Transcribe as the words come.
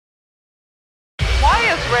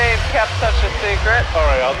kept such a secret? All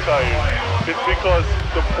right, I'll tell you. It's because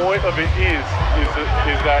the point of it is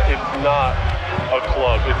that it's not a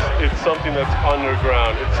club. It's something that's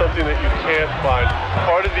underground. It's something that you can't find.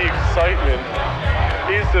 Part of the excitement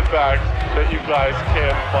is the fact that you guys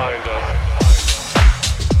can't find us.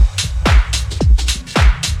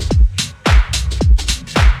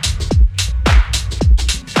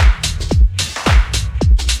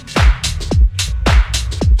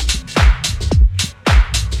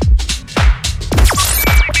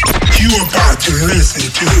 You are about to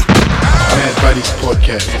listen to Mad Buddies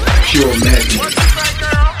Podcast, Pure Madness.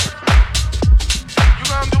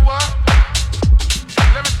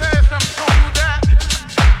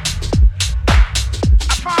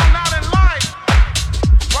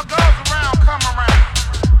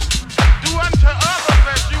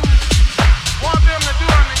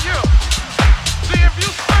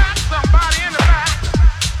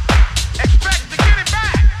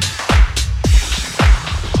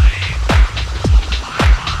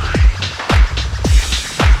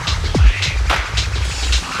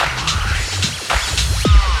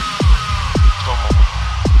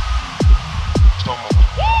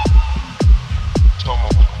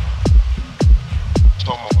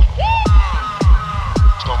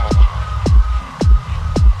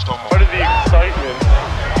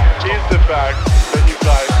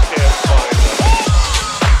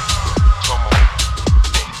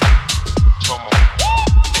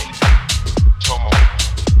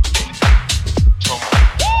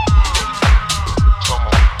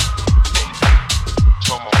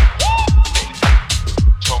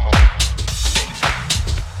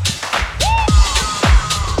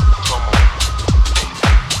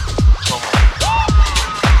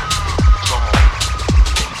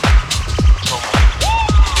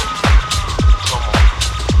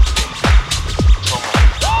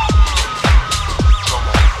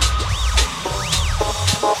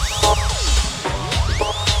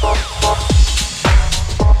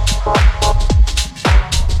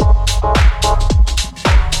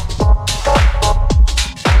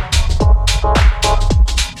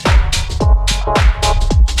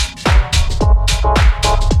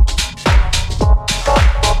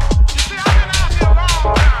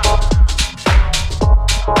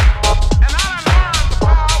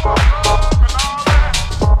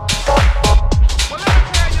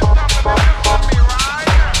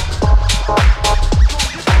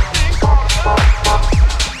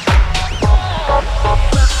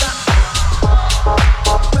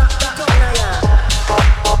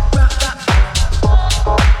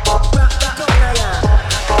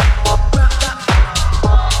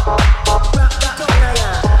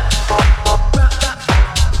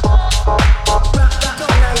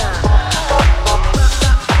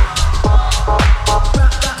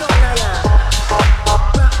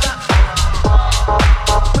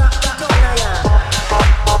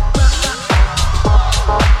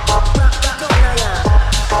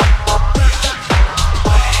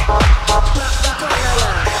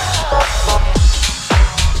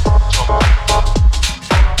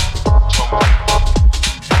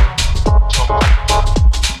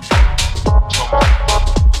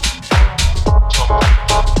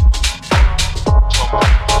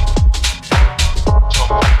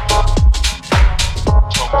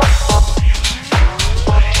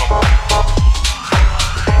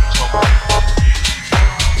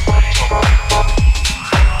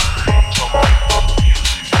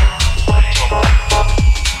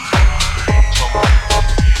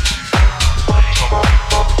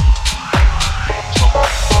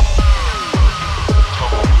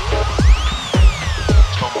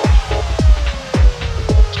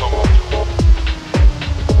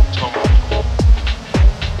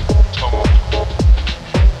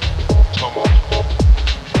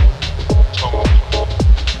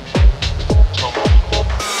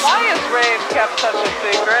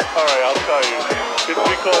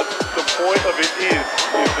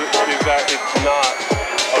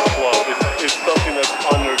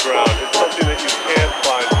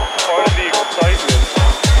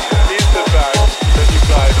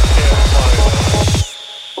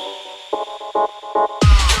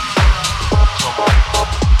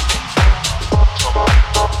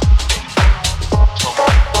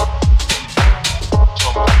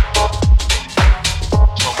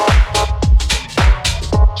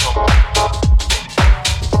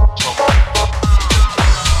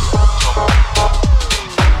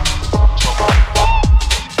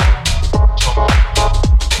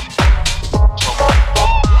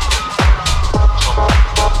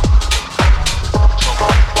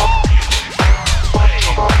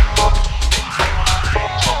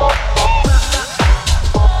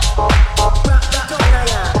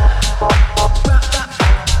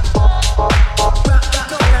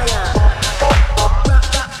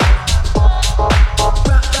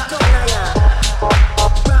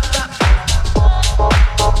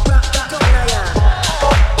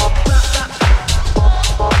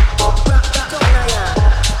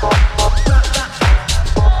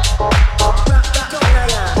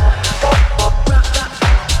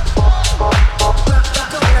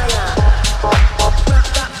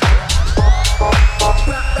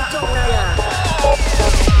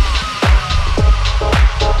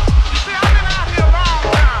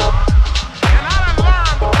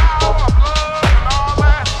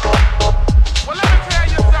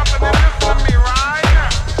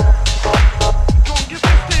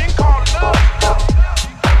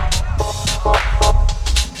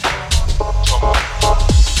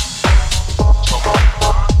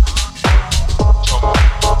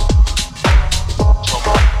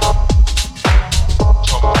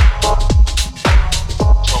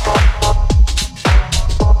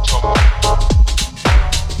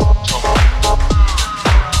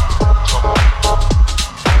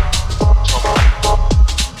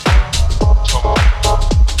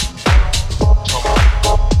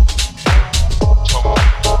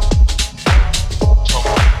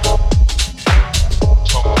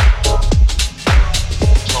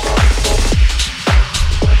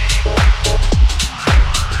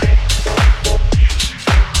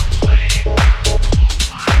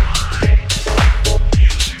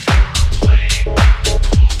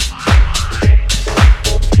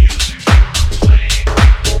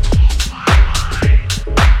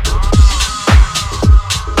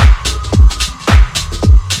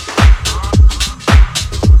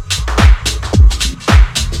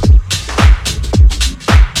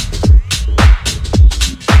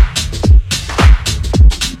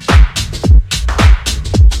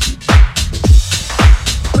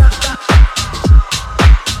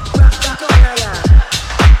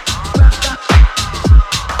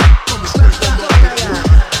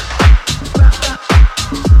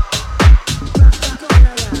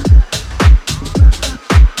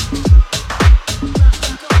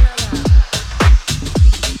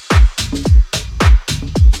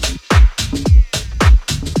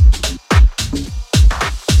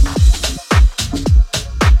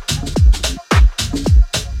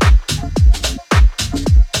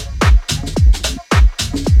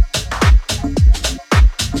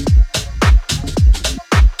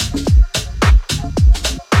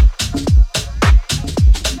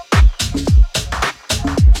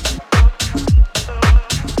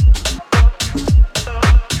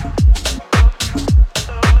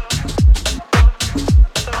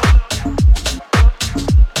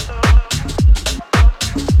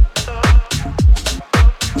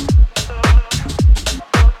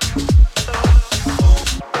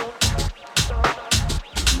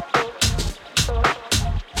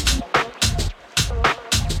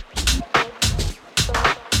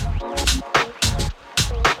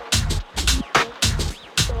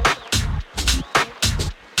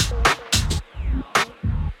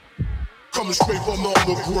 straight from the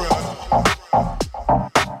underground.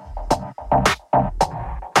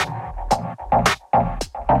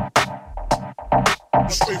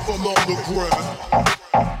 Straight from the underground.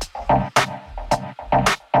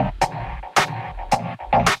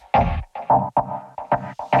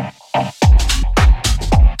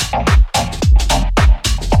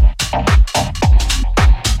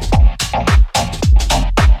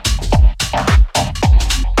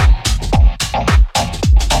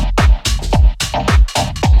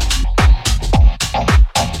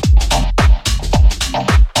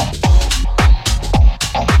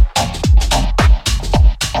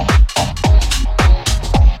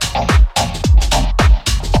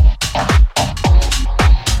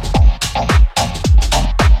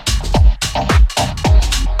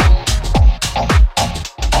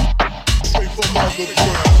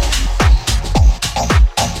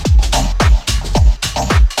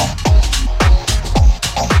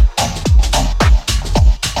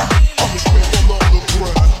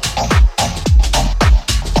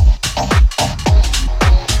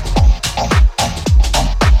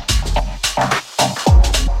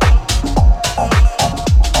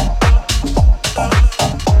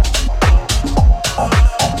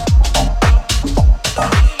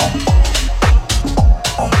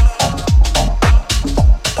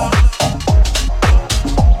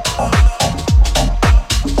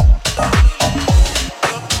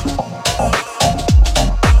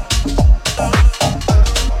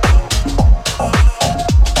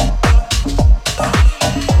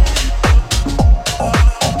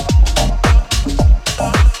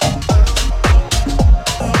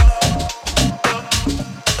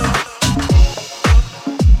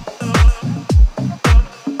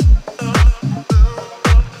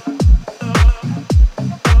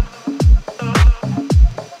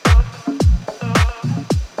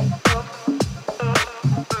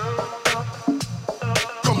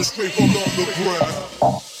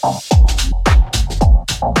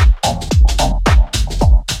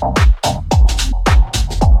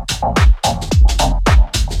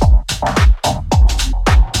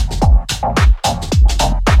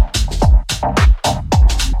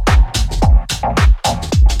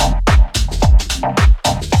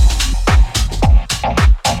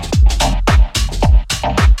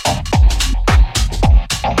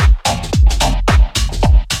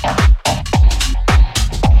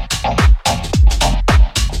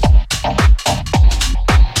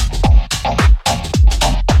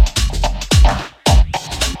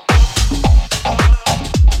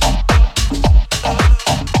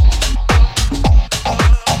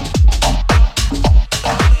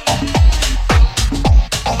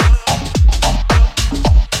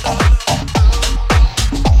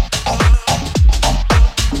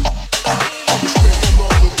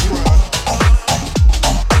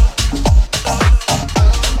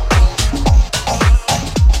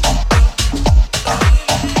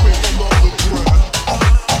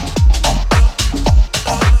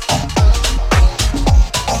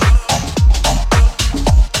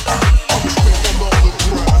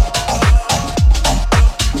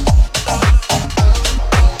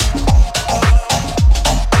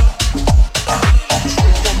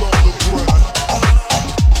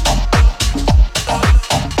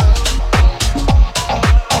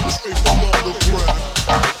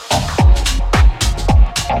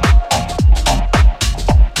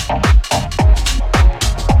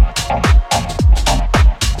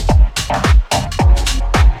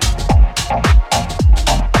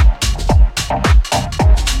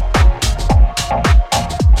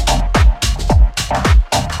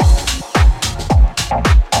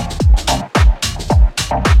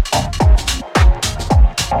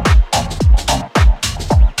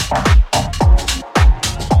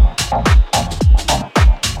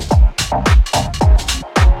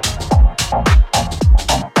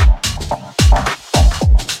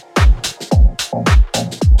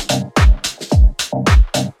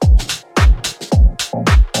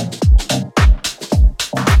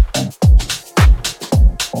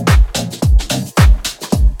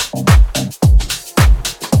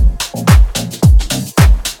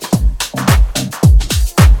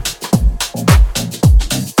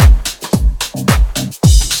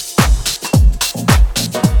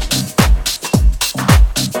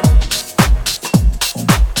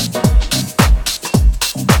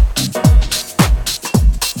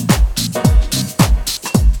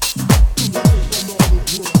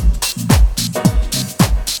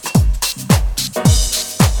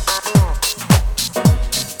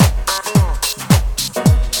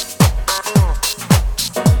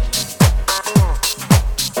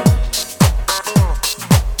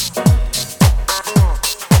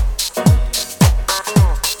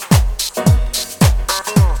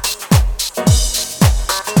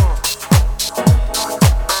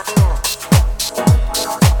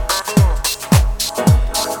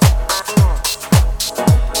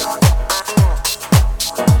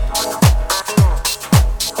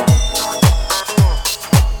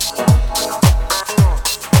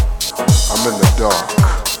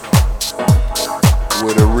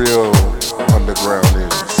 where the real underground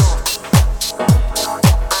is.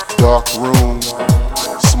 Dark room,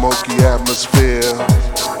 smoky atmosphere,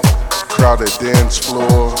 crowded dance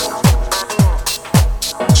floor.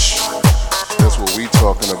 That's what we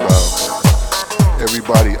talking about.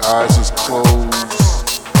 Everybody eyes is closed,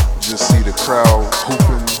 just see the crowd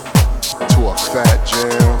hooping to a fat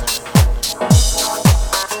jam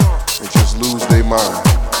and just lose their mind.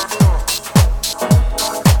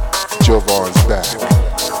 Jovan's back.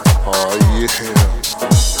 Oh yeah.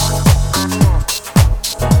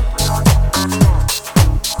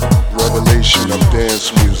 Revelation of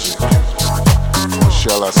dance music, or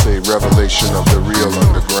shall I say revelation of the real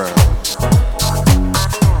underground.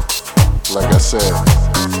 Like I said,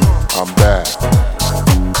 I'm back.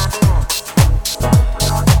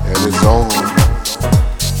 And it's on.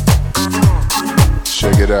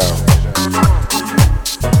 Check it out.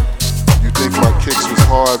 You think my kicks was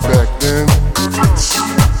hard back then?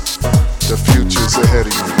 The future's ahead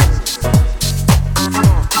of you.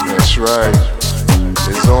 That's right.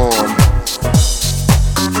 It's on.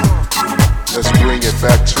 Let's bring it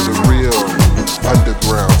back to the real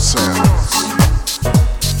underground sounds.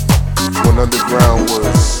 When underground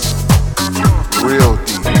was real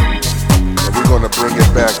deep. And we're gonna bring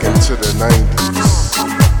it back into the 90s.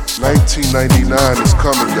 1999 is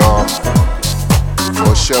coming, y'all.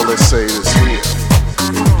 Or shall I say it's here.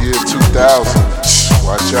 In the year 2000,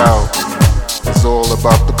 watch out. It's all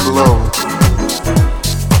about the glow.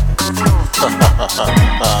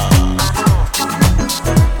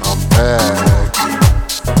 I'm back.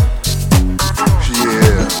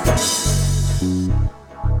 Yeah.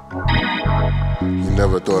 You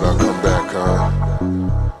never thought I'd come back, huh?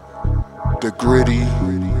 The gritty,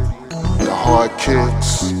 the hard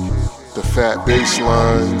kicks, the fat bass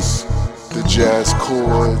lines, the jazz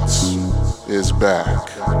chords is back.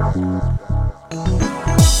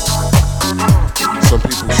 Some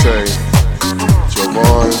people say,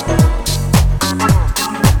 Jovan,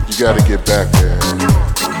 you gotta get back there.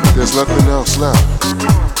 There's nothing else left.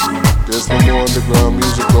 There's no more underground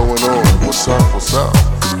music going on. What's up, what's up?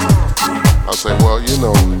 I say, well, you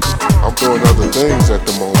know, I'm doing other things at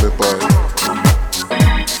the moment, but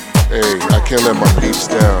hey, I can't let my peeps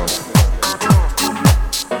down.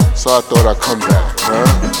 So I thought I'd come back, huh?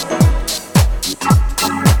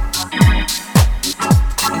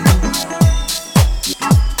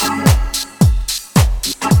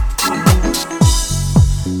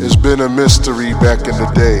 It's been a mystery back in the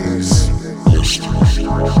days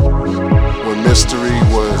when mystery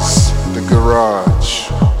was the garage.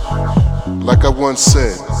 Like I once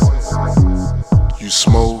said, you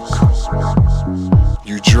smoke,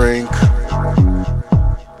 you drink,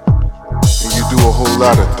 and you do a whole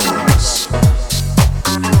lot of things.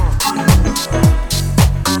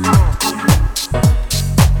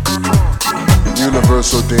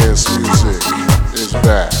 Universal dance music is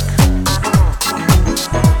back.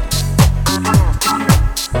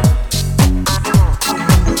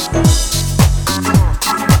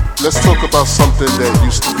 Let's talk about something that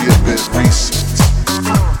used to be a bit recent.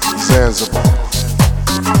 Zanzibar.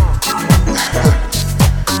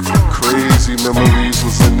 Crazy memories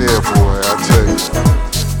was in there, boy, I tell you.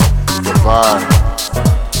 The vibe,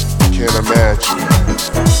 can't imagine.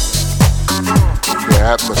 The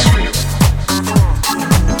atmosphere.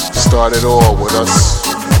 Started all with us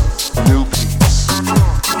new peeps.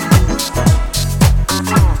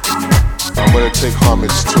 I'm gonna take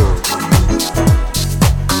homage to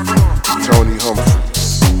Tony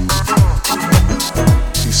Humphries.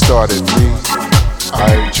 He started me,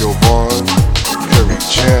 I, Jovan, Kerry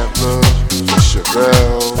Chandler, the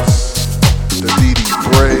Chevelles, the Dee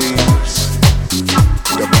Braves,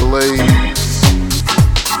 the Blaze.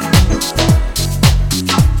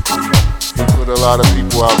 He put a lot of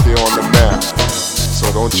people out there on the map.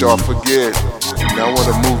 So don't y'all forget. Now I want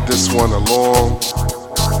to move this one along.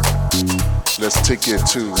 Let's take it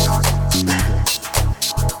to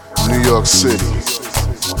New York City,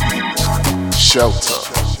 Shelter.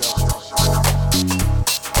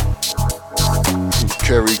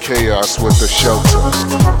 Kerry Chaos with the Shelter.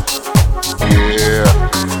 Yeah.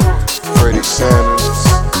 Freddie Sanders,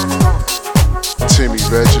 Timmy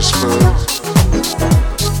Regisford,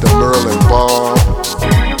 the Merlin Bob.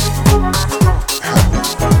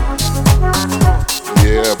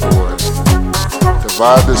 Yeah, boy. The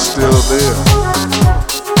vibe is still there.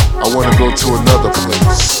 I want to go to another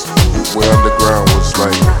place where underground was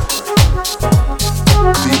like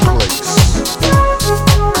the place.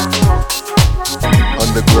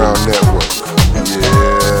 Underground Network,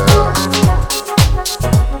 yeah.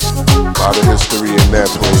 A lot of history in that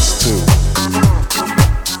place too.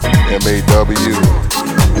 MAW, W.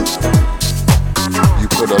 You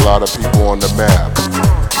put a lot of people on the map.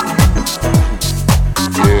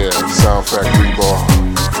 Yeah, Sound Factory Bar.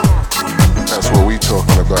 That's what we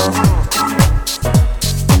talking about.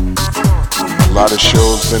 A lot of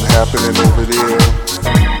shows been happening over there,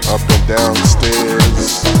 up and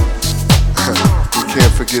downstairs. You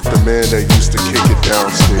can't forget the man that used to kick it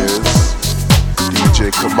downstairs, DJ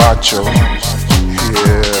Camacho.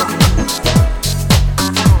 Yeah.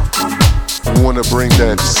 We wanna bring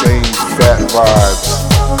that same fat vibes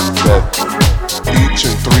that each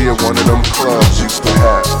and three of one of them clubs used to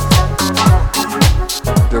have.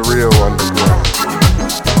 The real underground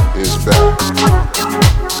is back.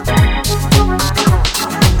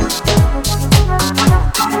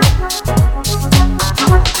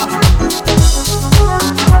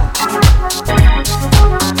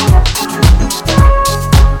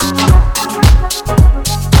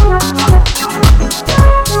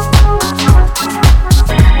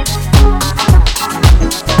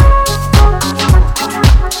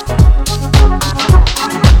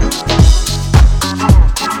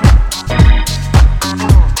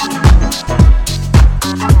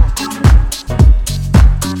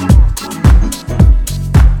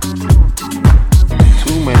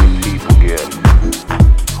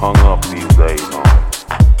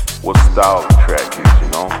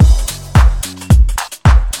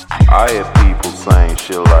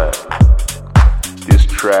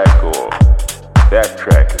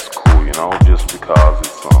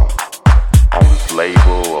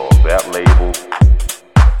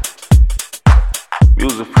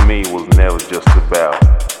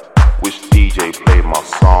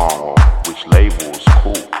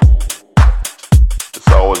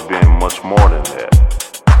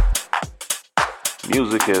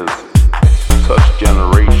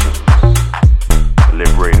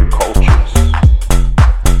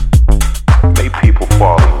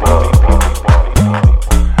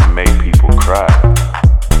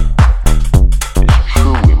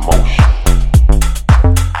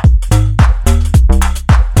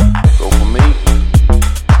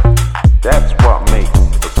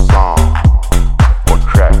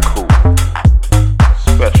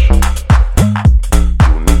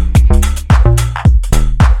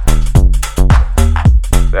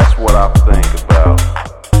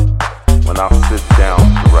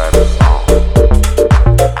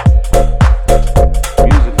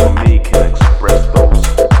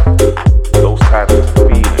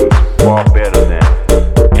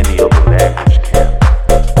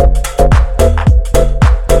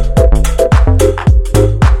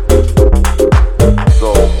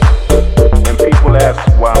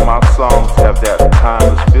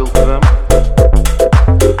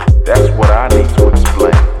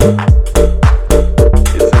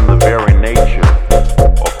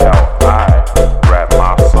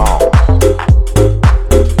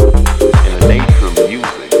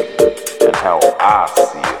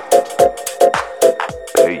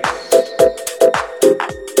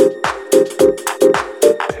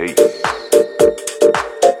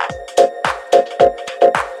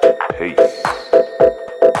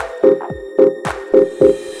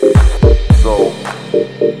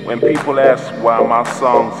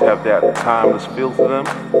 Timeless feel to them.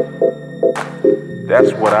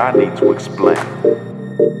 That's what I need to explain.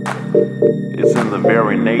 It's in the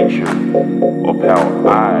very nature of how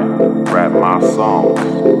I rap my songs,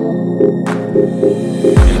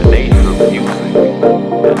 in the nature of music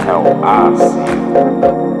and how I see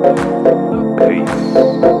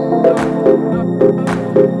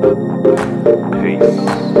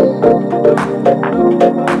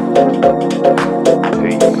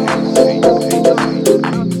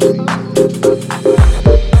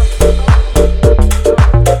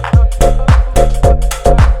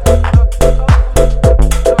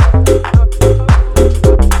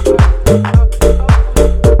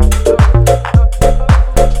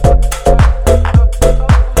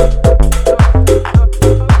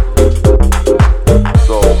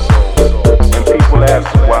So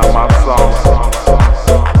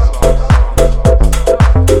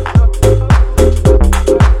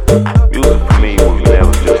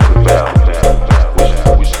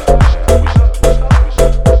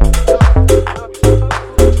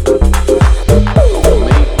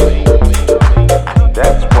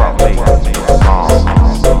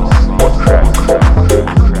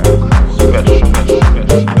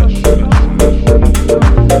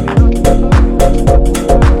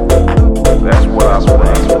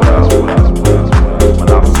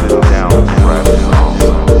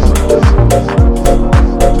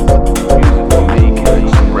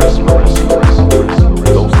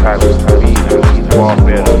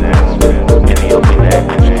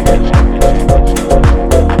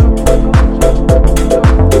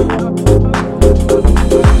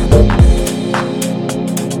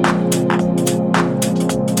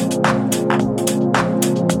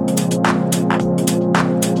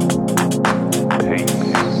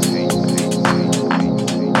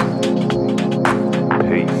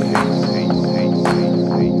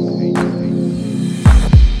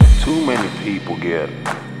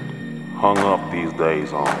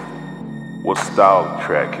plays on what style the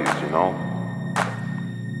track is, you know?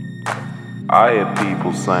 I hear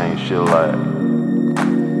people saying shit like,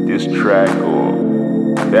 this track or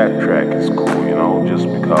that track is cool, you know, just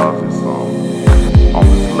because it's on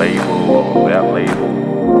this label or that label.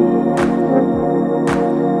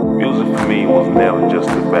 Music for me was never just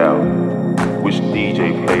about which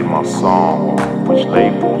DJ played my song or which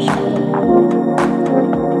label was cool.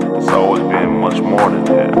 It's always been much more than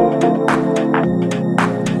that.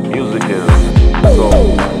 Music is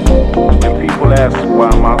soul. When people ask why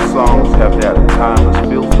my songs have that timeless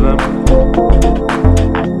feel to them,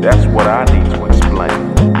 that's what I need to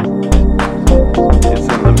explain. It's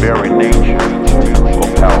in the very nature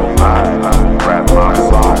of how I rap my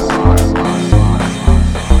songs.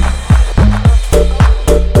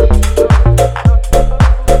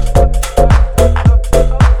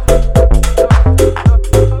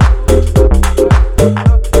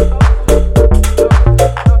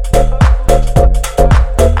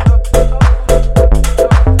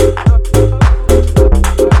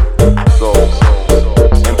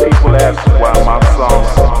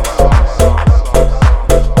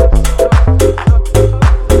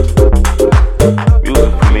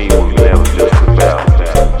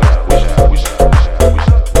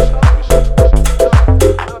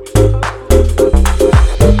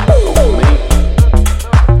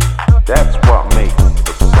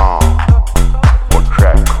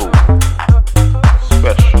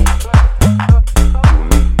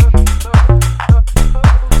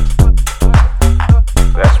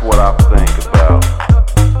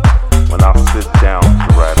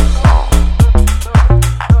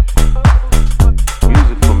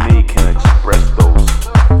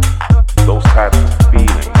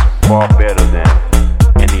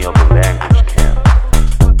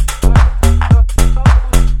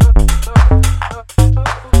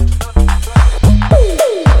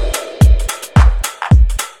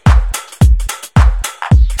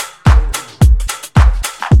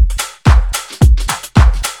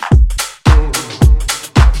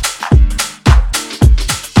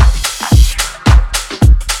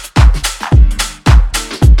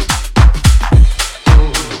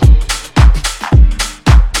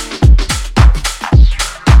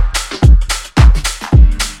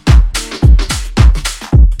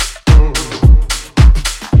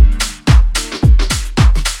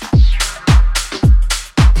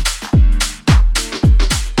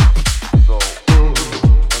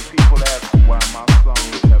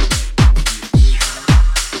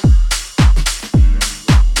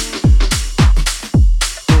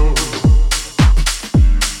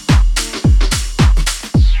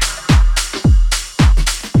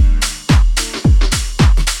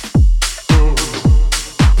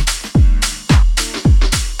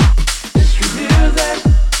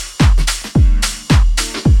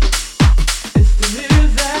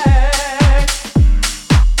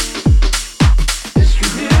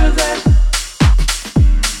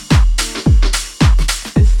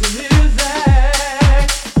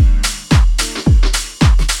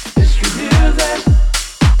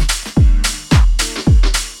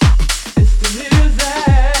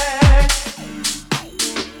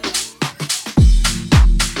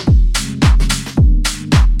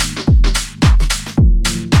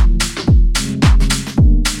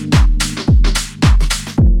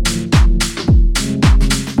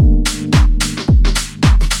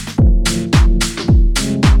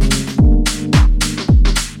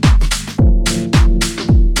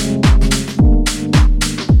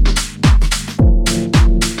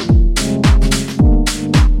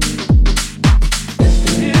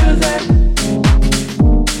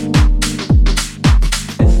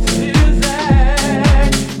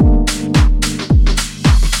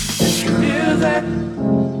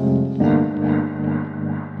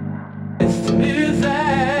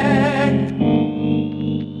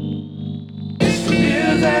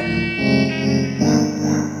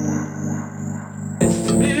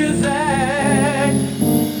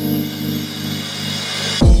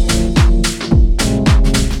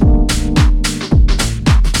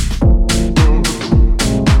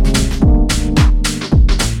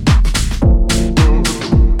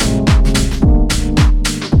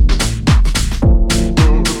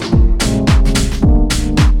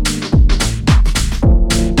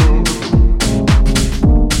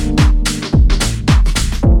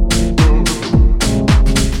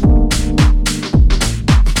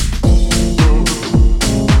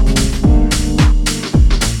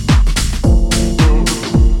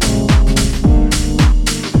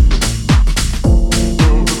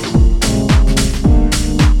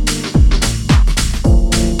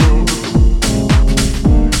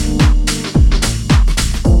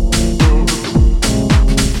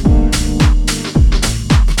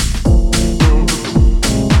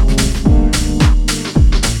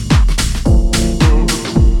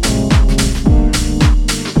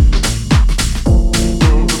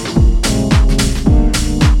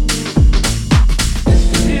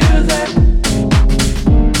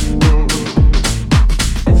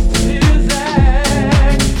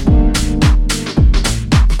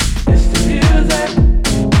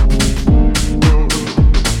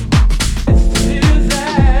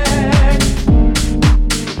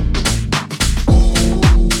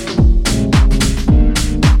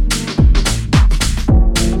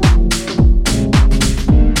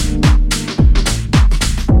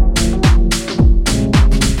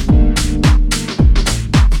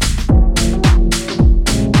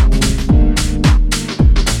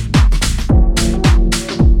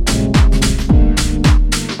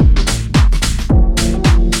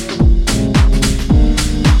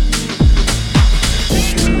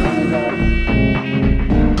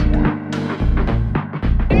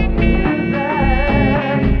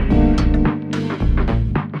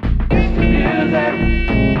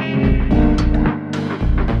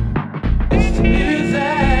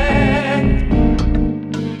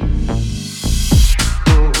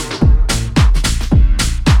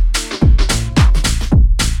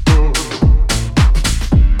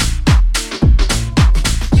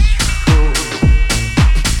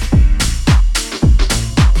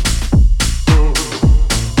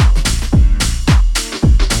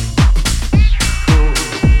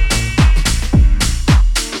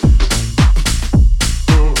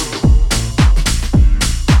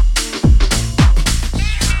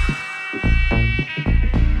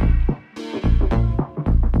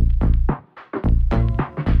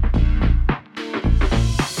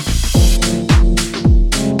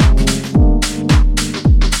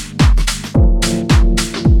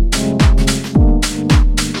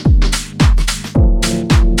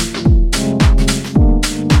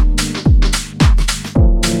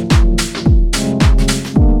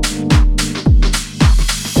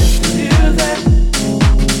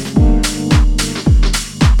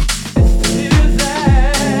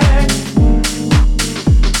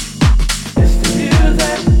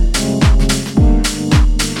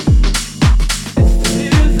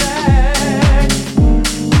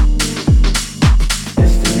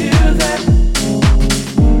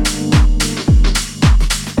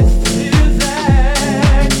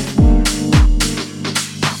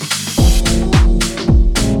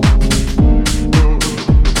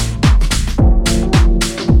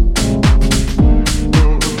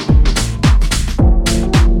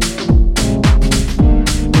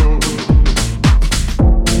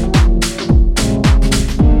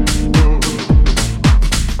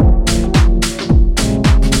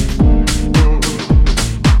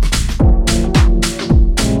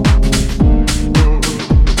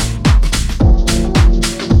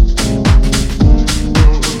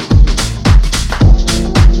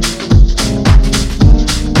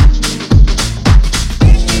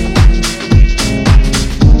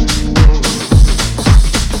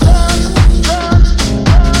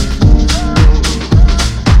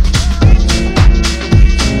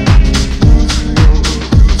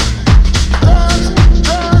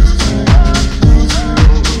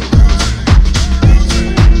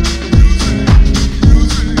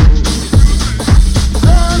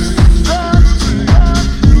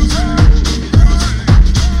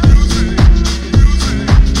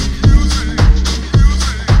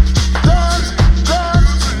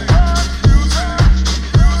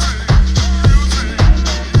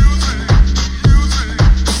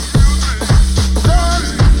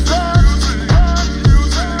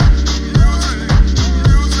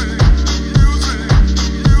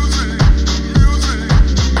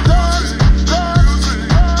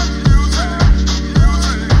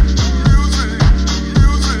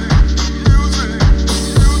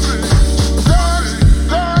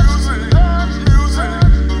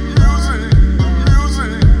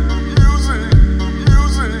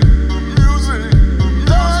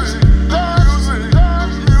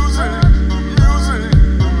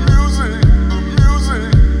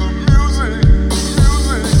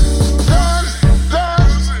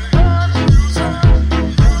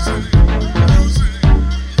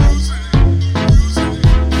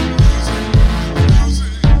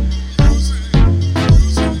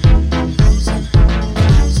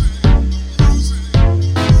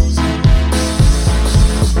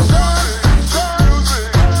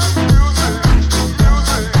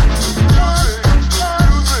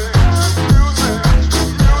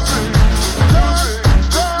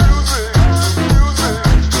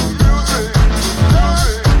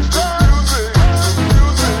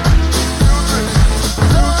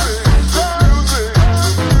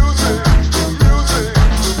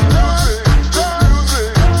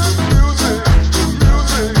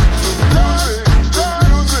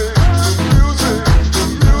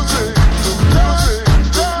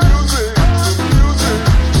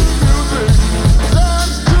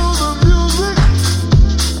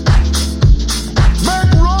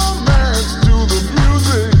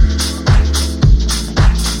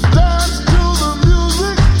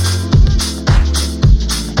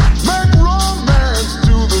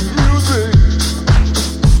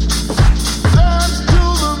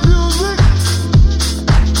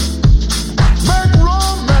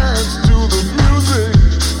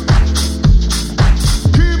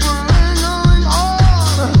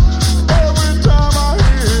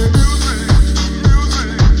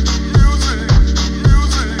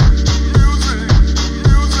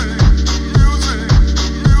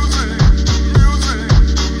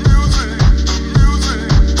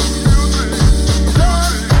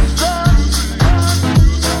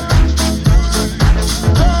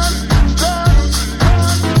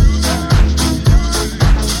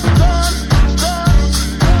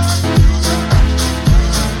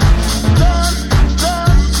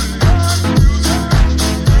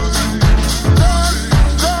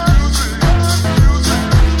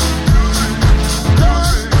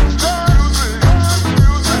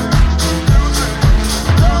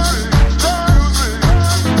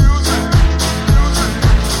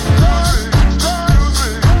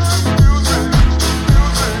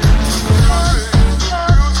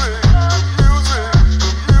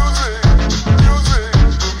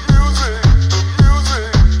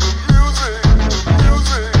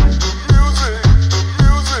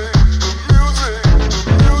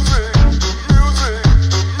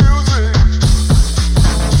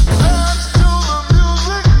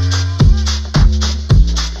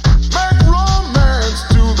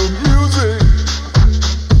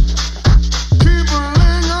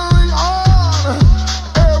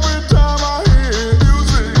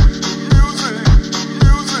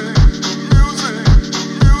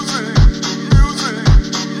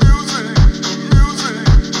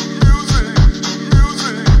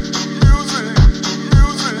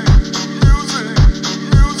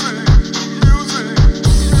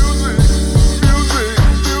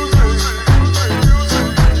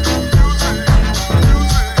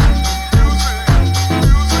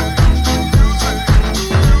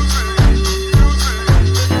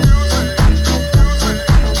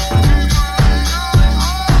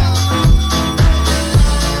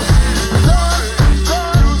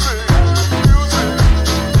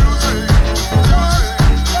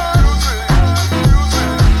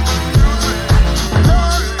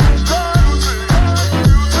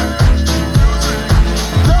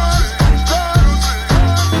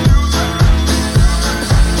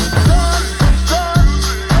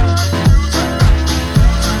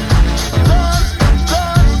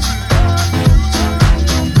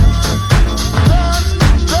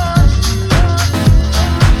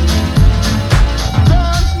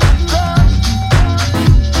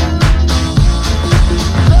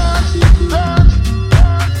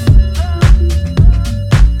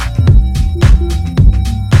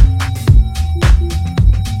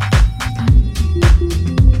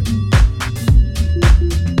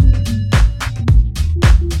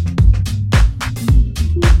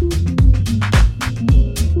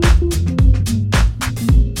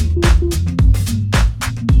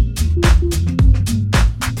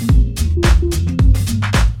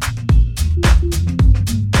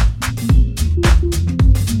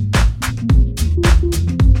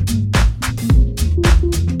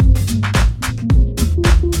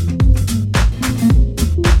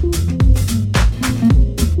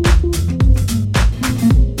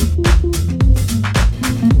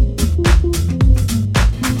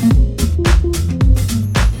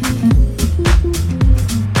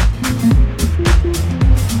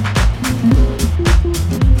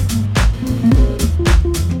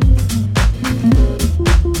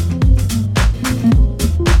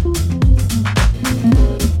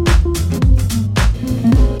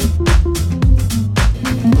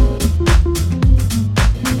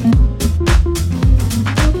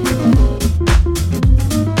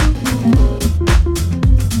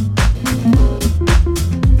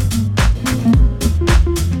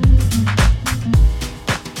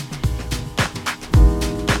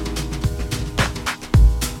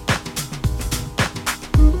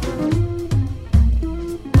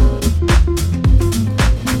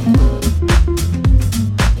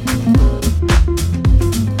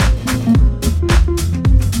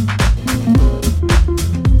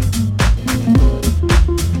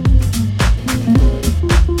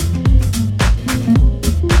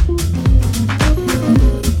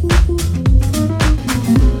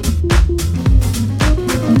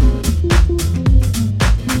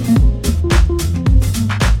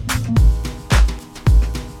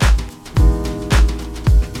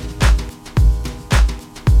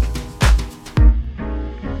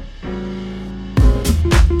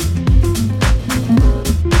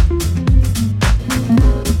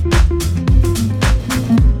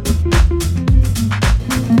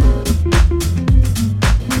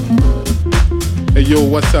 Yo,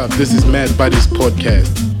 what's up? This is Mad Buddies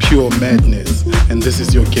Podcast, Pure Madness, and this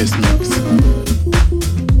is your guest mix.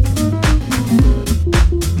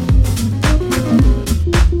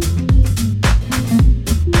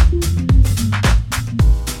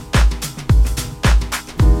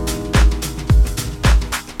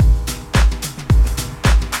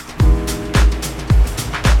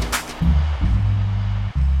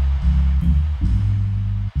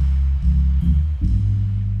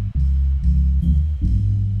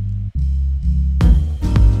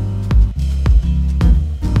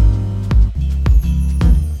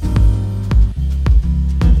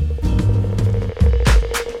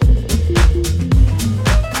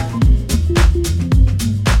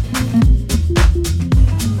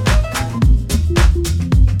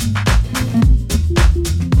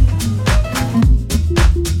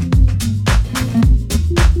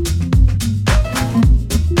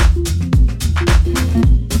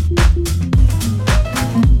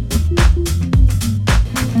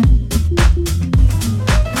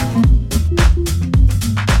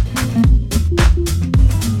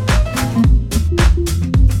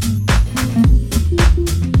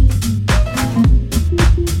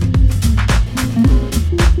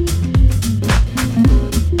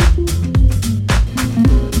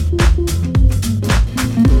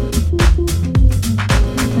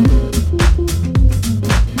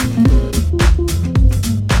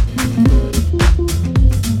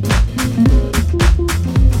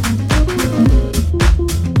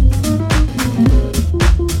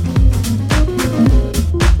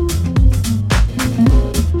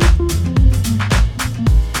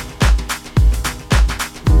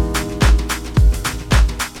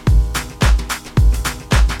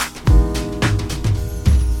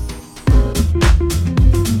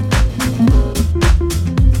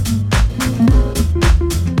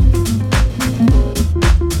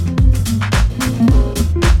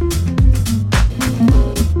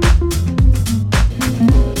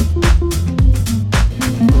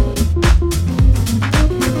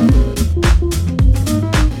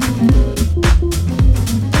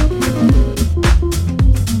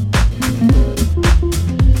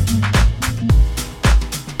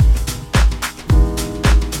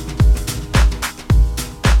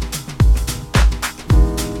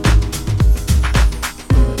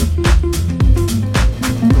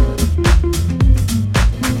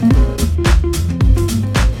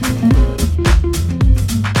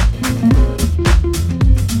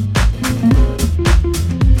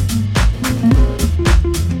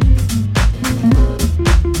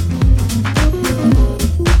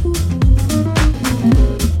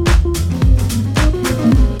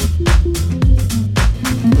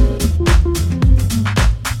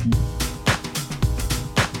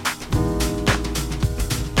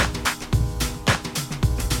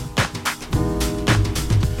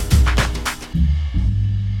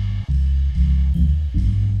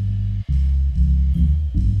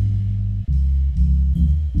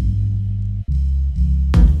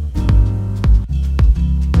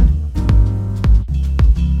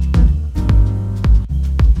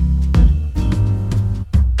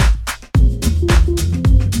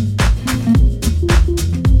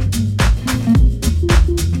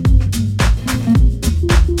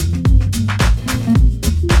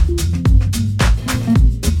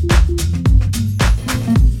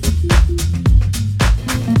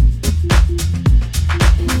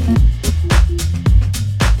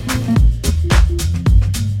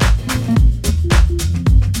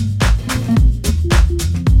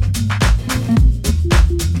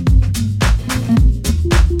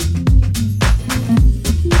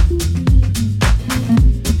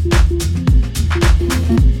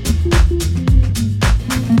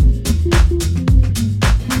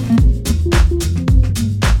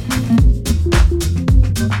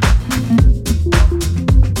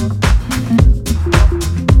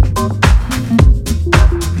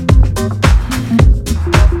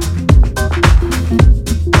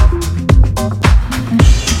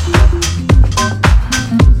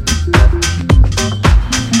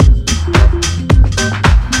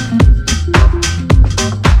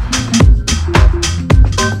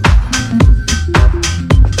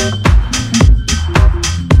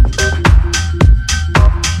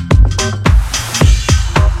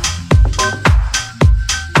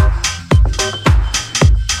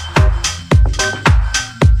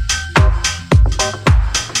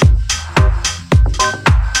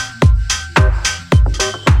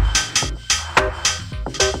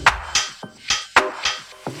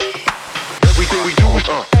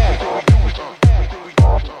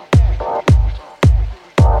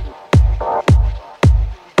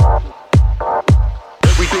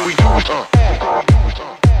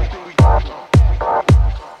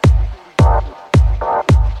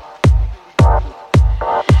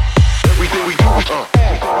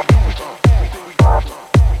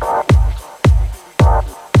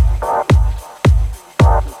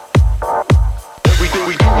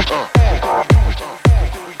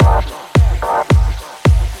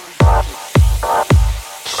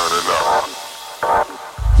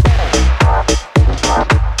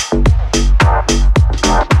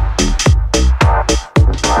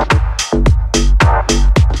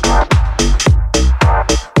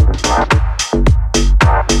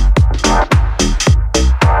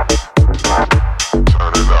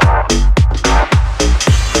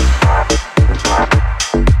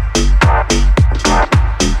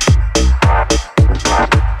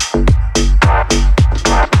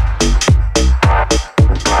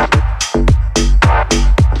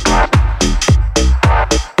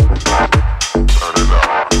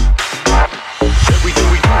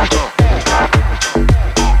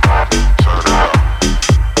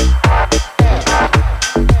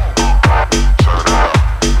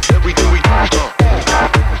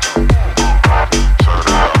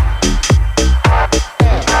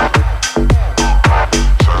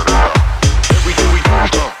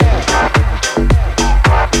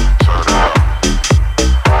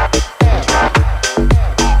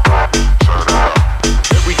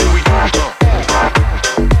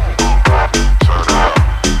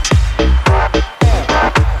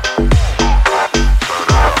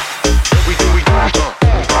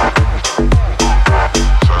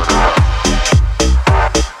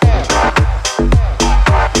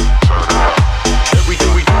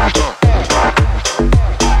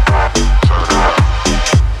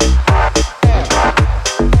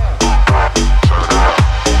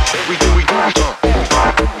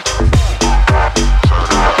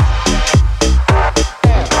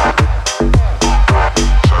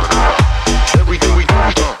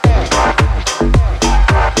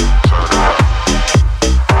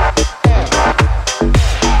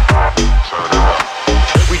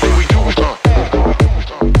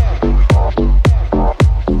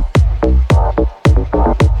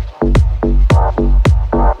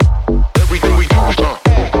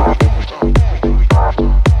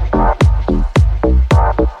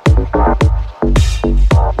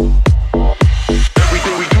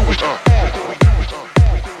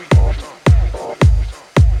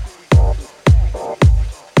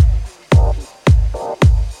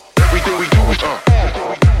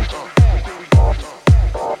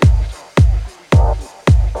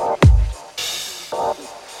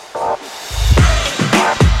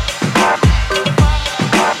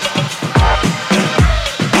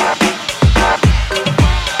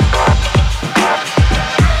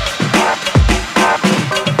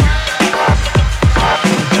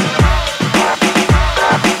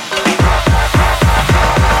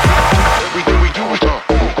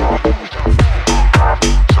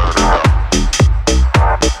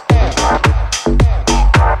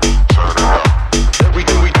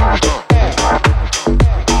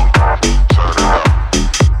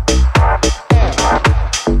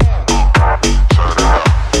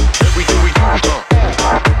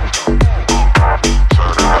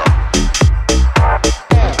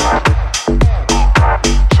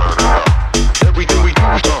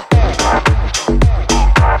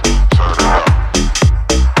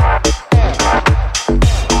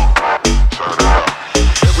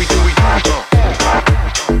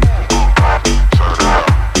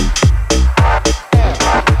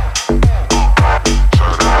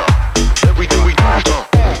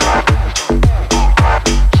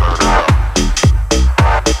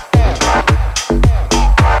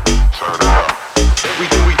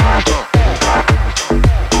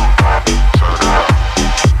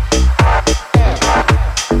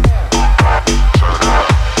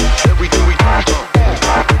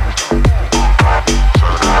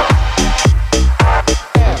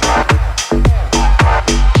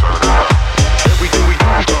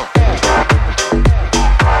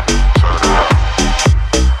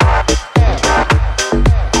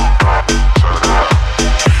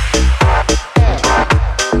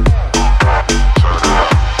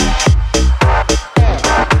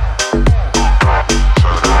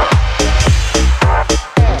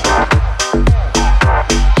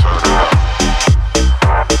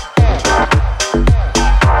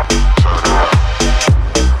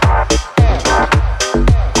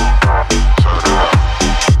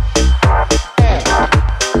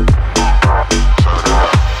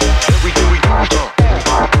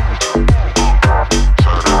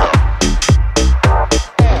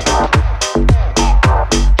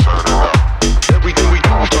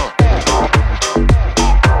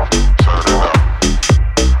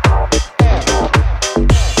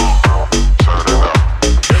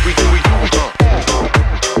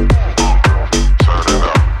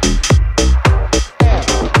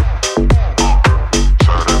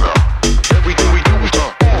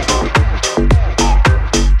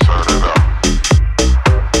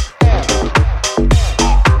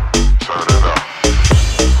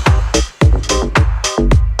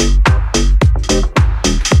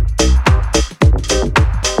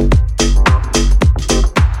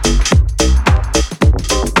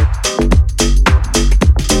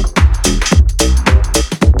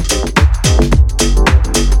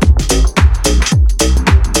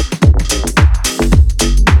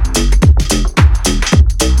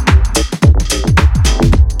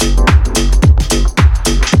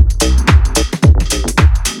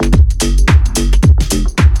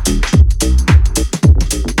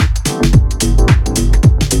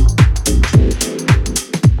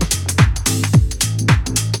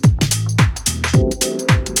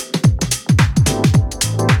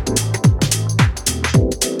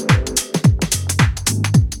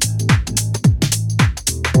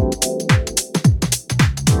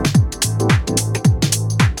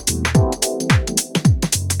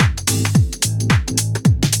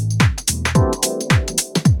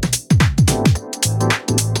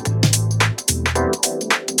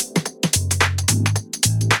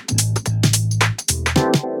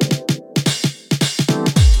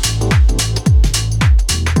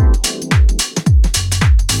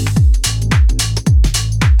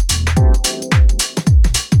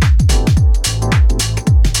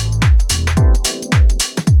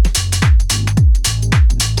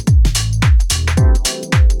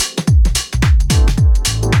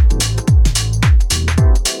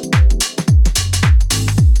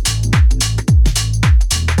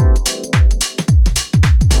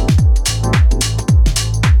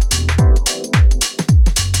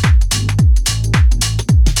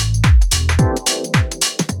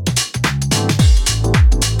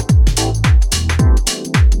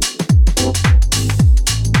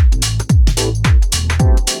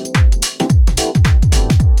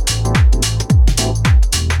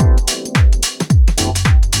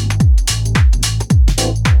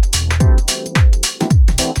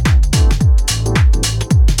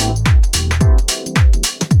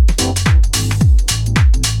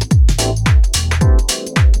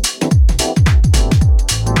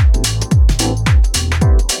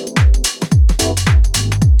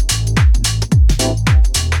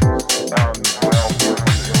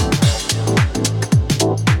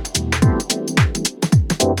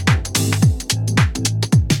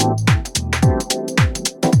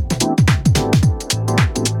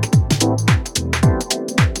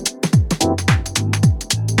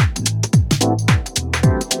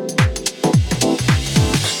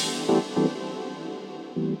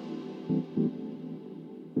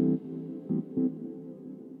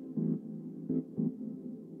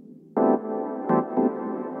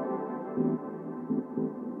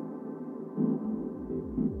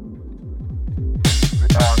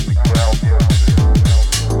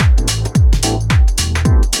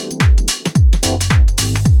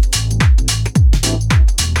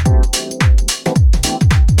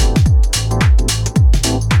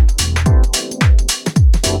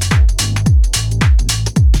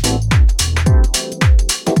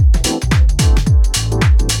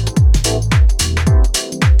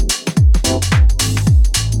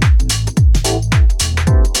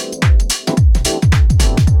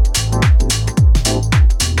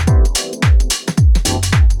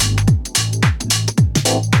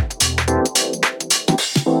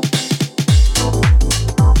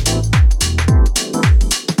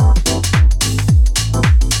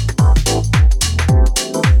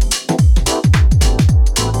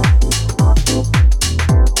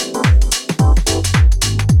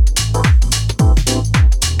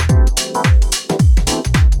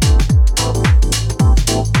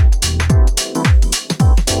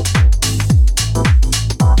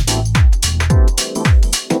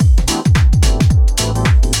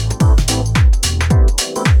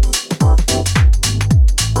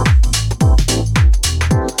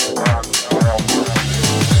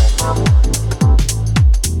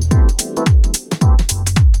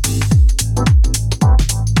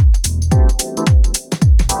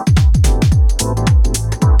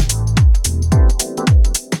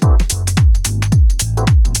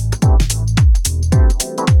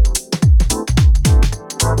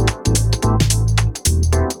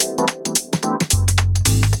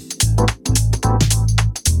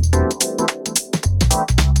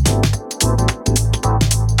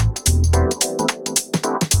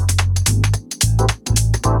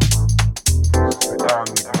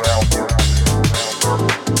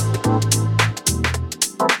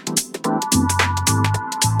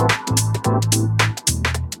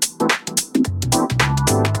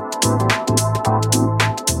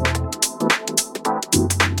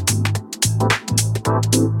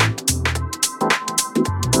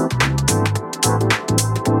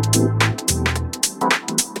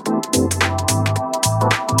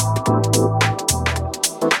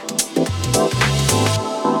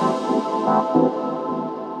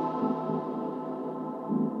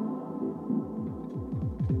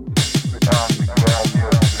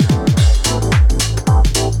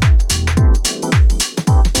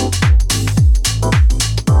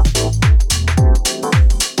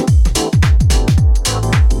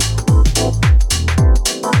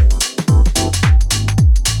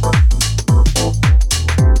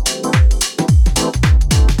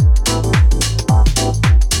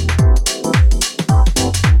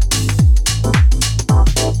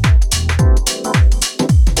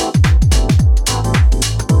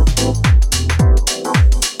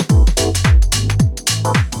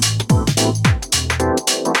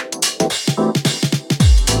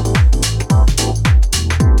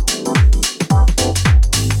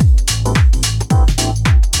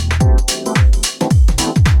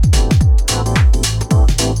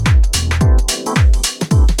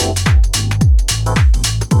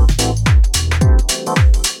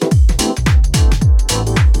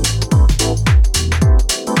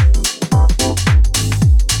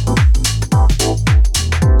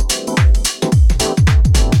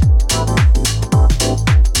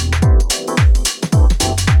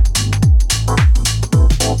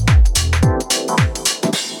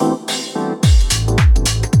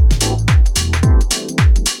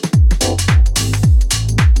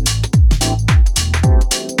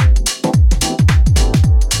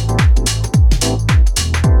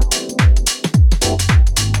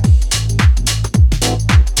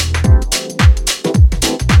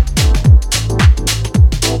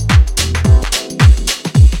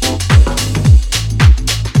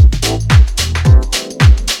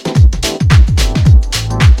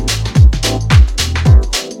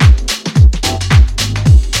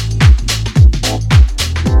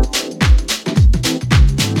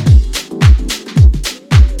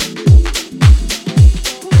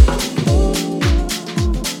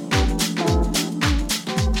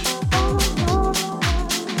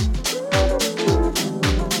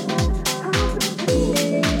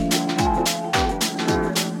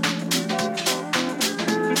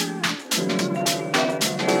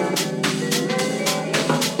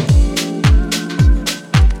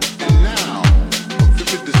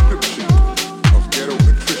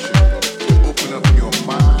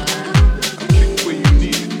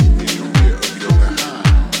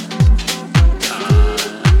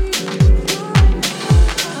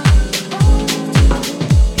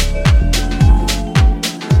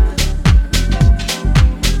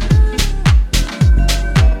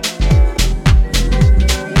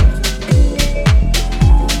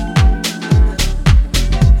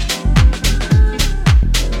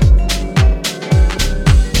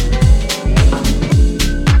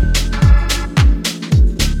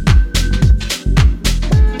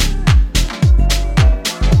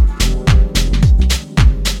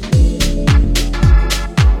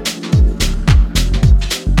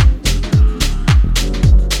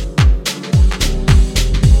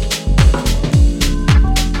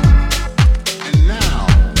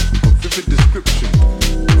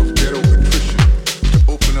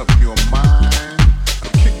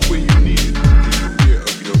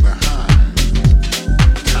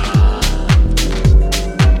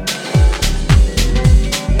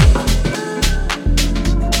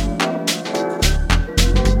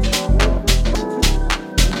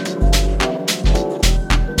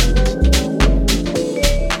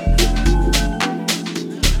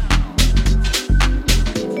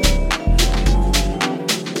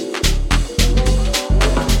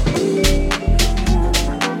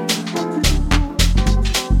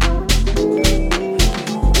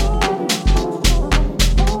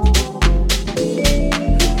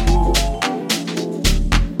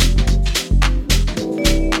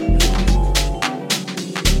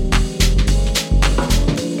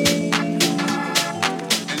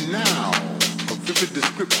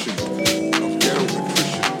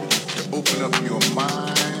 open up your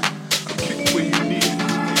mind, kick where you need it in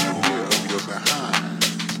the rear of your behind.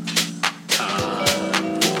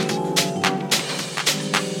 Time.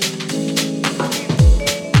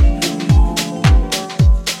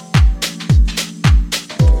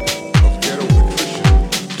 Of ghetto patrician.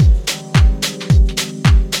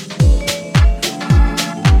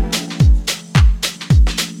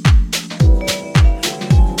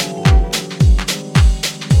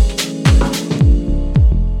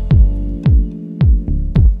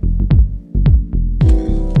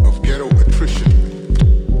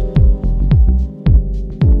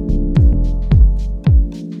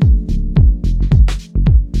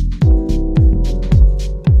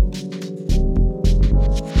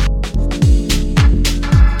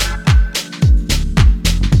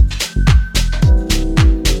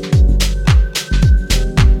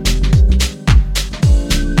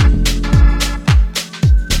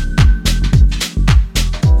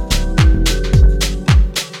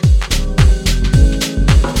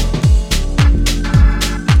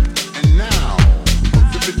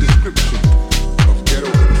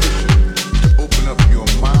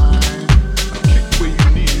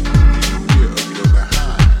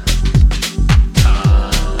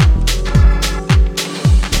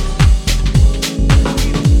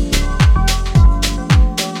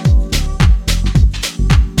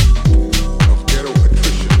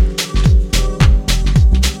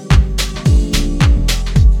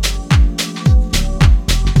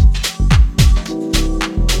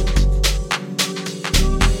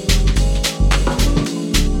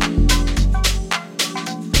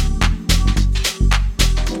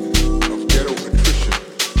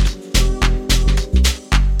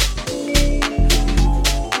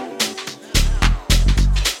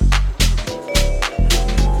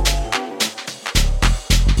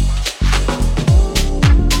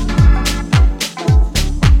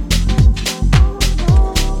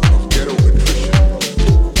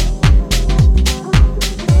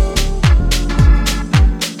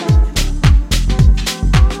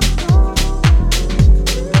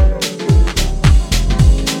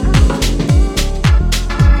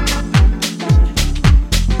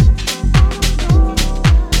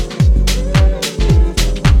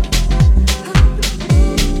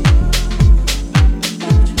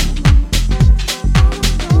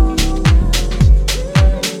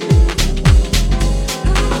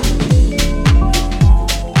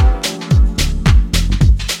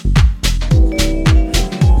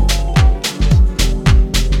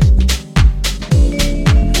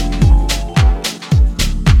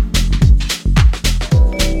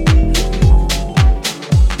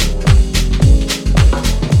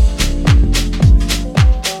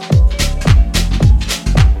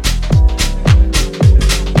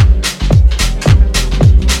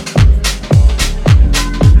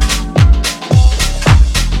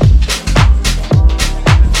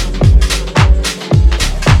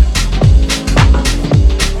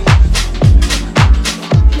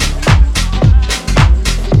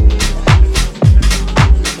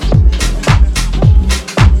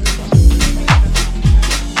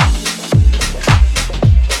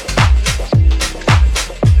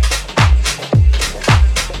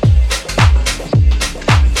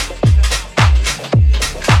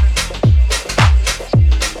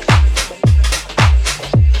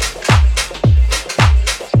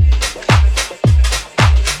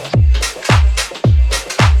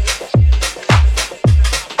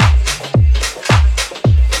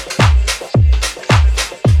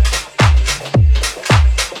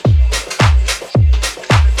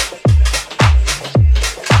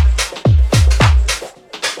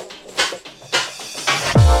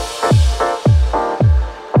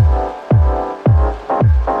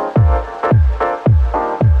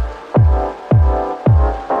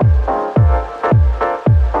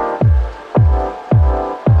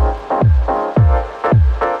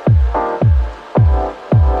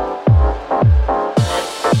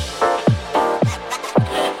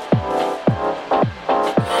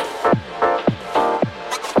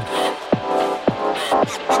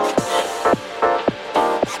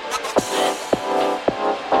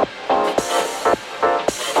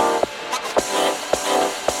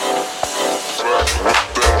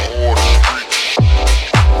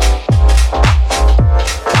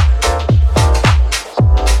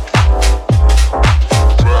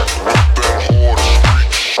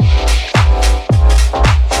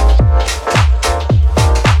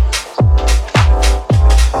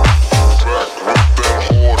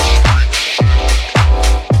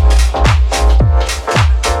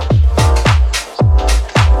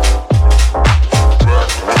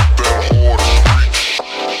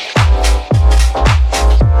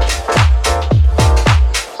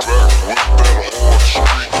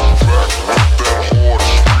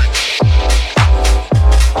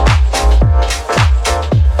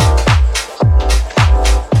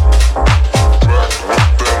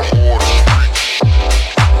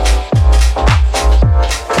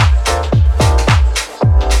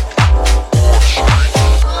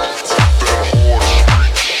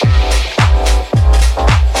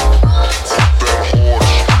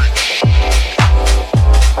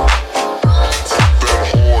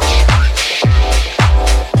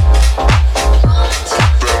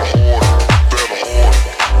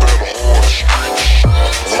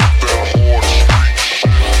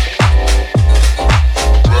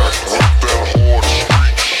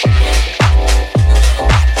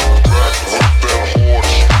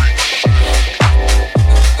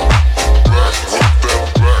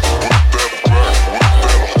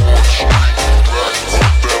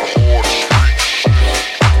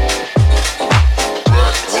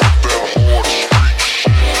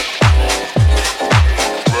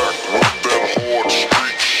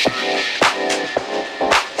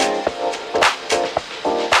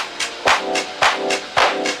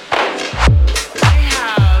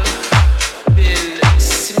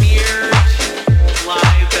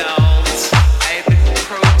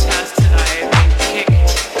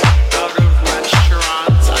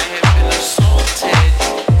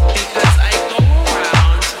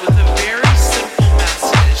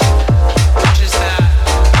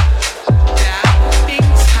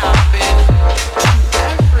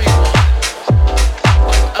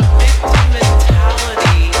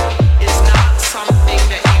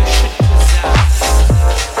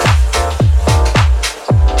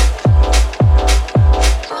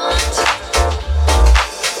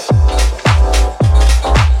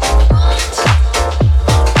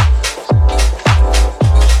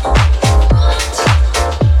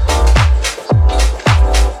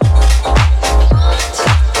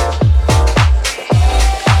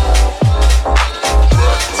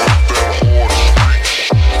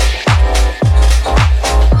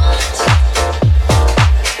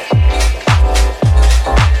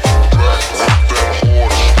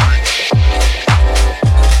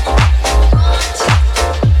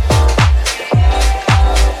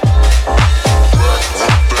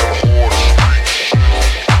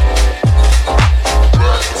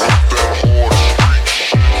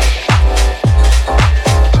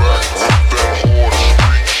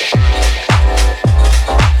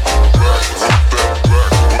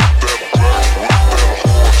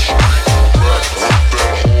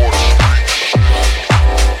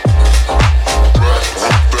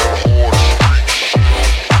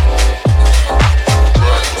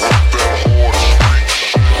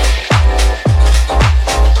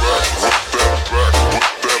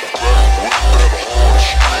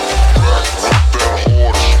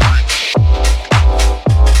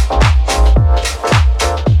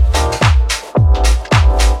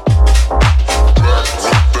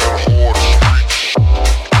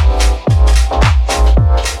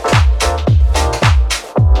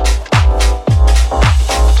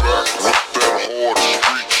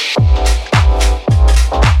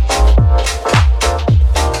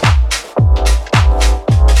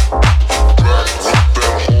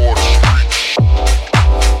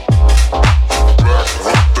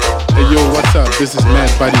 This is Mad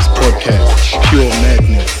Buddies Podcast, Pure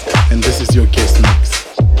Madness, and this is your guest mix.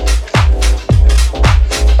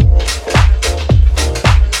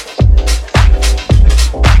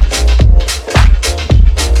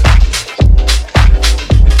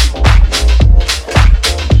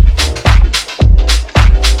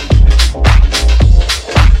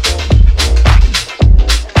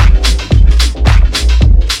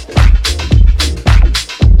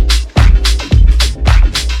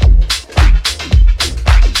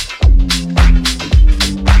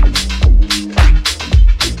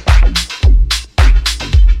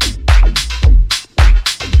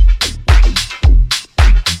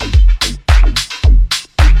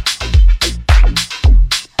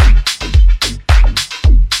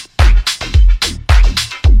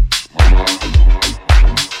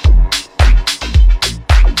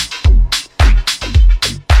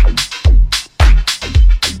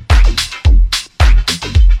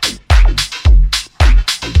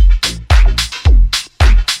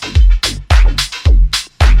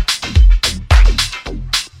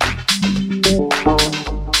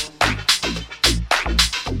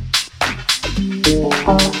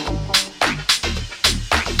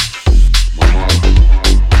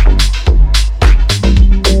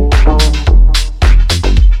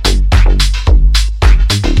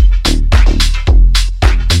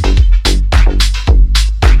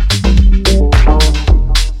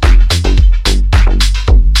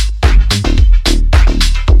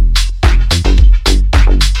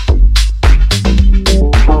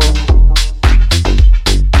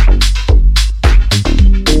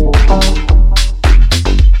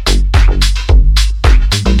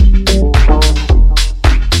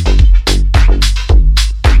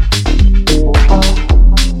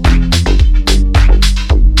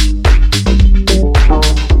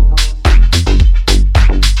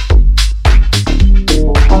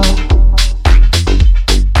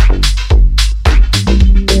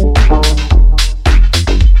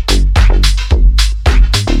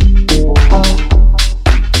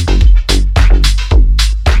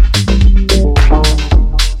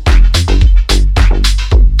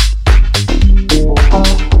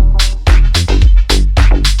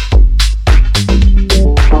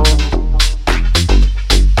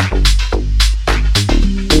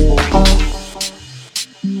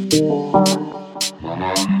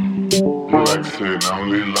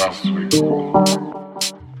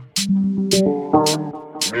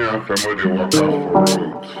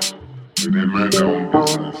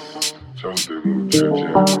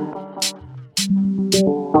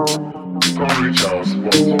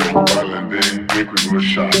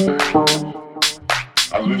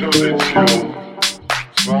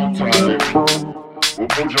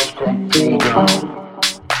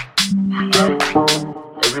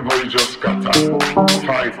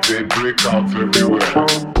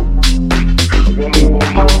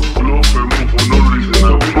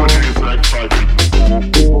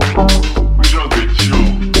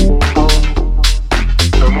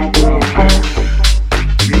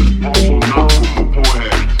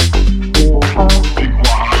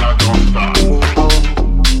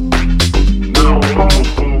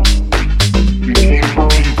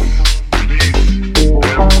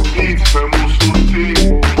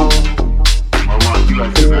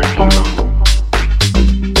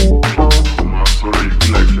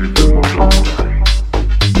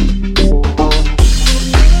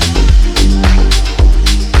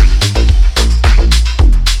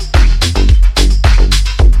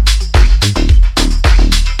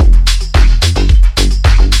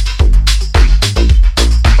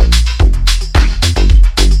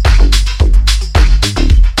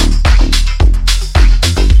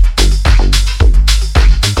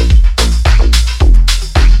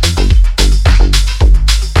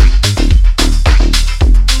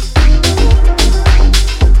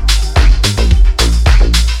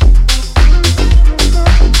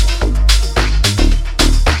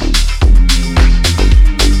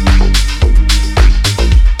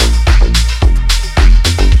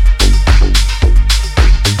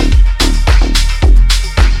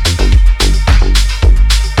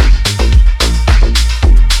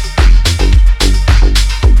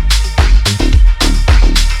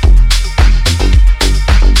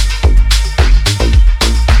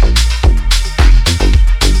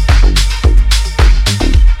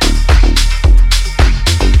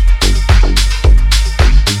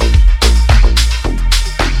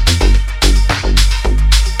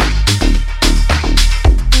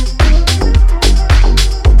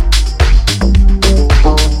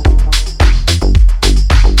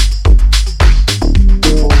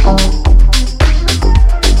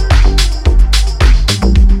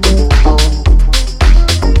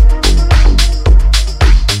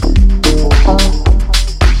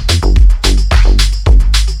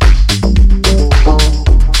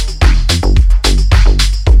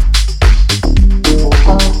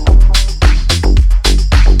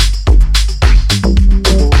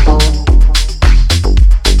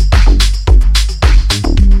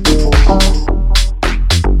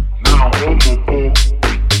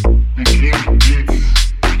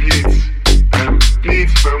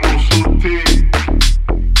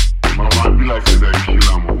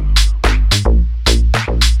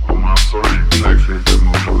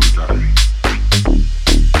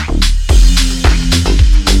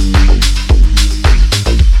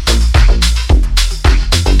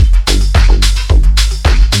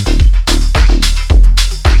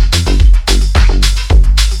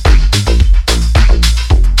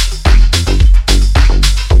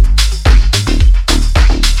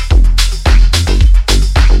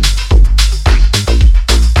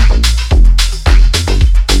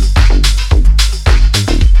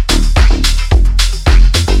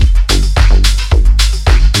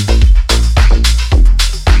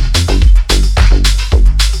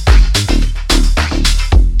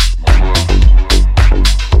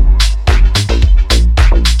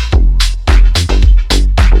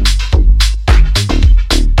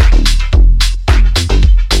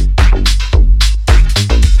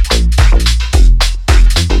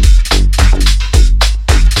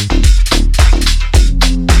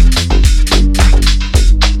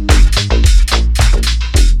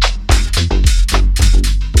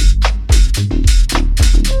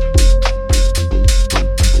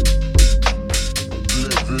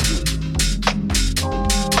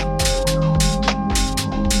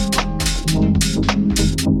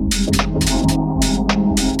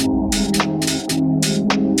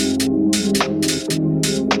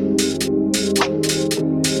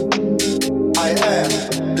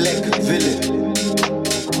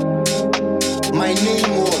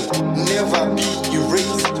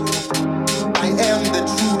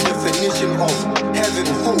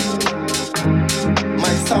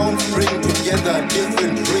 sounds bring together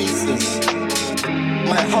different races.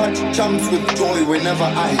 My heart jumps with joy whenever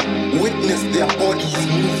I witness their bodies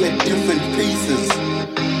move at different paces.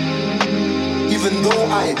 Even though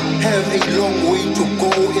I have a long way to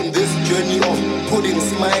go in this journey of putting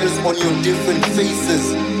smiles on your different faces,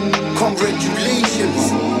 congratulations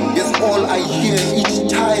is all I hear each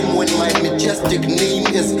time when my majestic name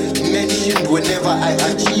is mentioned whenever I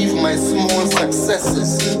achieve my small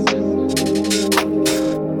successes.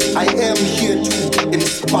 I am here to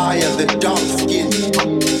inspire the dark-skinned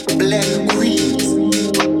black queens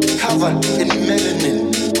covered in melanin,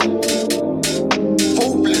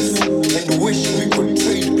 hopeless and wish we could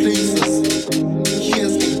trade places.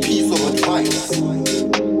 Here's a piece of advice: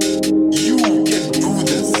 you can do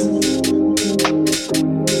this.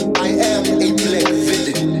 I am a black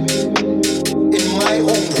villain in my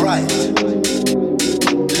own right.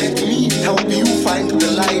 Let me help you find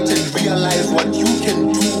the light and realize what you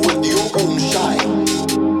can do with your own shine.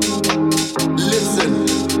 Listen,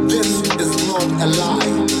 this is not a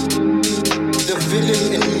lie. The villain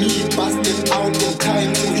in me busted out in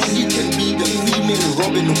time so she can be the female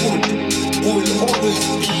Robin Hood who will always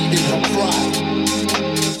be in her pride.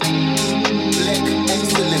 Black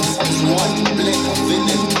excellence is what black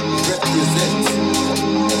villain represents,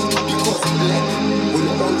 because black will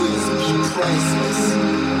always be priceless.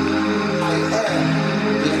 I am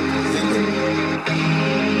black villain.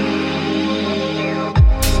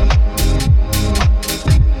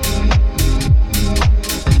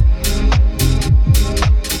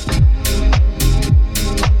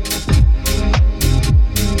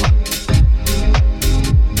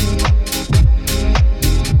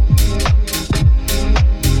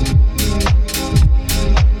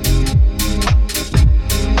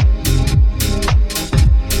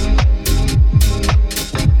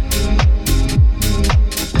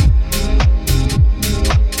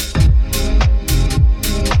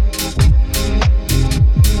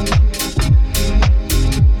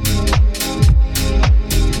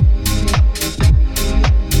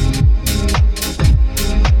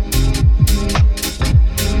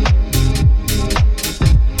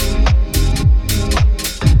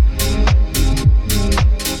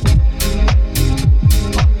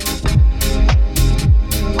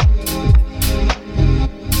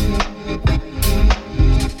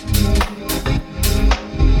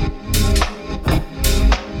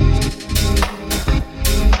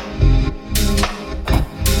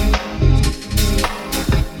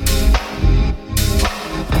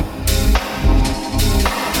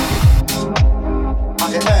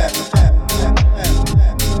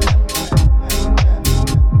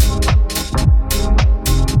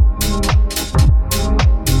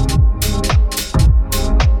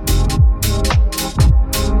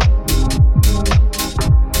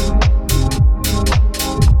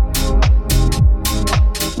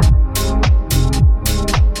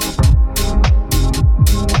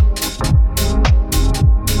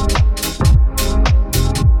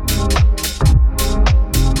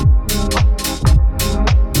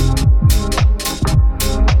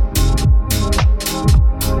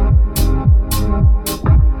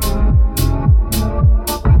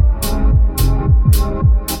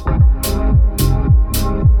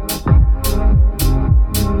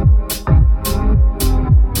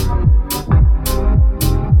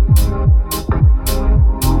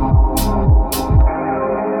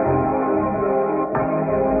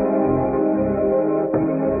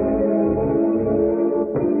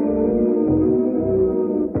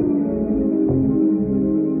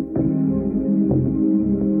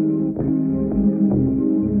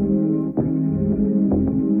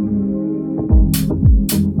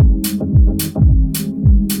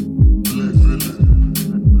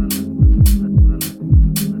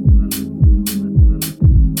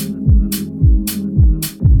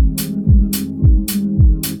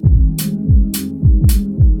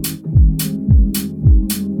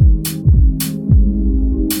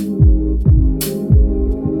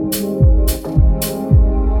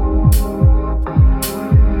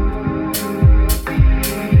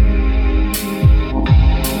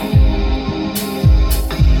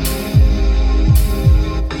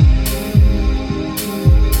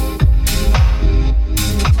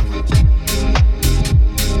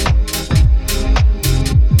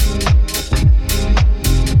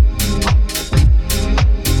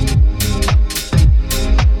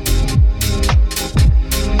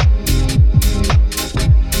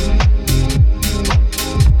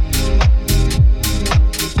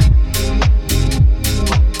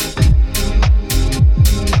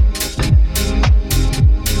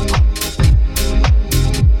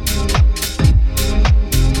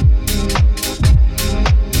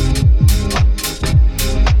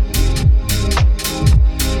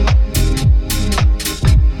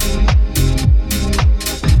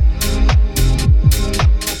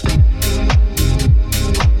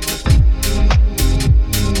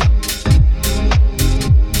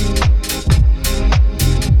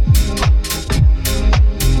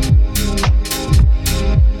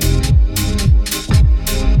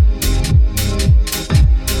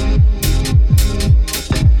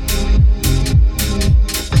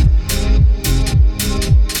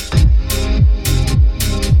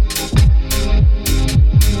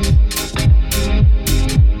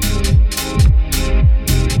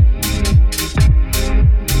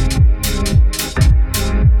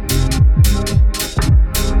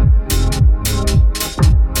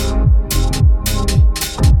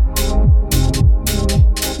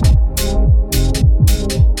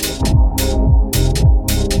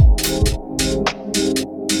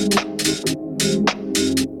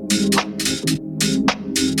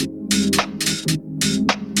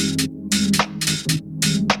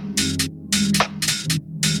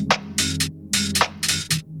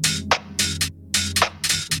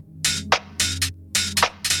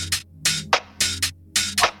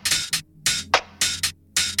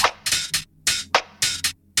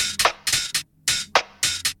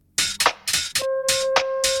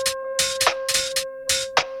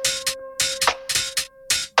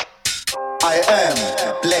 I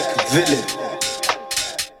am Black Villain.